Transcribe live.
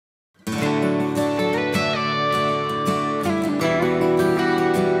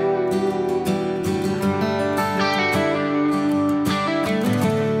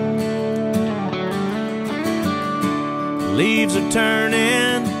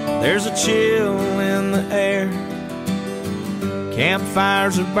turning, there's a chill in the air.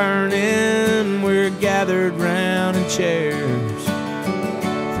 Campfires are burning, we're gathered round in chairs.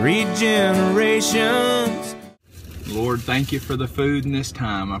 3 generations. Lord, thank you for the food and this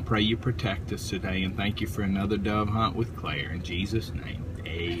time. I pray you protect us today, and thank you for another dove hunt with Claire. In Jesus' name,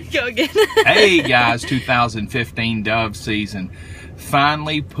 amen. Go again. Hey guys, 2015 dove season.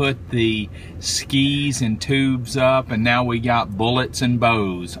 Finally put the skis and tubes up, and now we got bullets and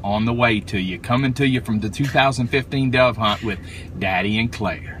bows on the way to you. Coming to you from the 2015 dove hunt with Daddy and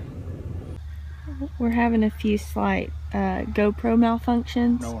Claire. We're having a few slight GoPro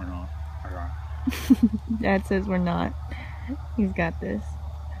malfunctions. No, we're not. Dad says we're not. He's got this.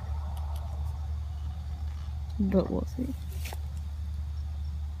 But we'll see.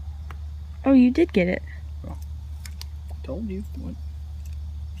 Oh, you did get it. Oh, told you. What?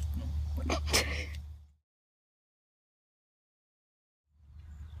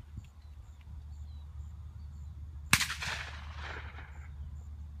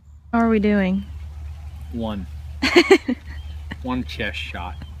 How are we doing? One chest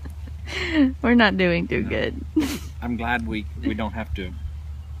shot. We're not doing too good. I'm glad we don't have to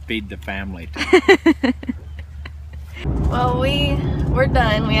feed the family. Well, we're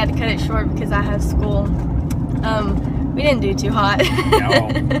done. We had to cut it short because I have school. We didn't do too hot.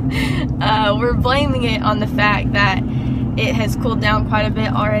 No. We're blaming it on the fact that it has cooled down quite a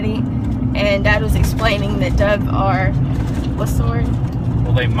bit already, and Dad was explaining that dove are, what's the word?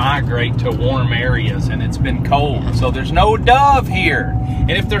 Well, they migrate to warm areas, and it's been cold, so there's no dove here.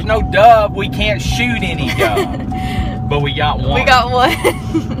 And if there's no dove, we can't shoot any dove. But we got one. We got one.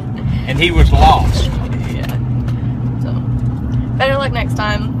 And he was lost. Yeah. So, better luck next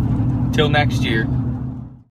time. Till next year.